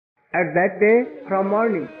At that day, from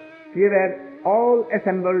morning, we were all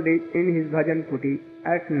assembled in his bhajan kuti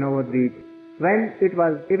at Navadvipa. When it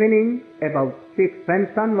was evening, about 6, when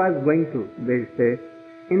sun was going to set,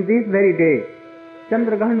 in this very day,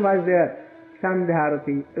 Chandragrahan was there, Sandhya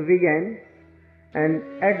arati began, and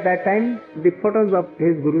at that time the photos of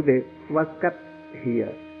his Gurudev was kept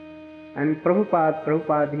here. And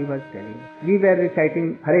Prabhupada he was telling, we were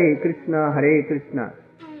reciting Hare Krishna, Hare Krishna,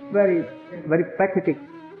 very, very pathetic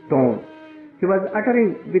tone. He was uttering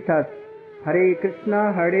with us, Hare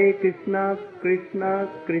Krishna, Hare Krishna, Krishna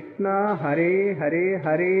Krishna, Hare Hare,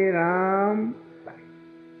 Hare Rama.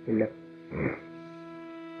 He left.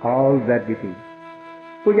 All that within.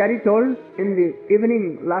 Pujari told in the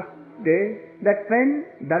evening last day that when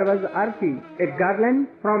there was arati, a garland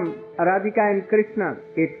from Radhika and Krsna,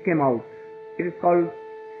 it came out. It is called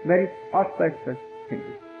very auspicious thing.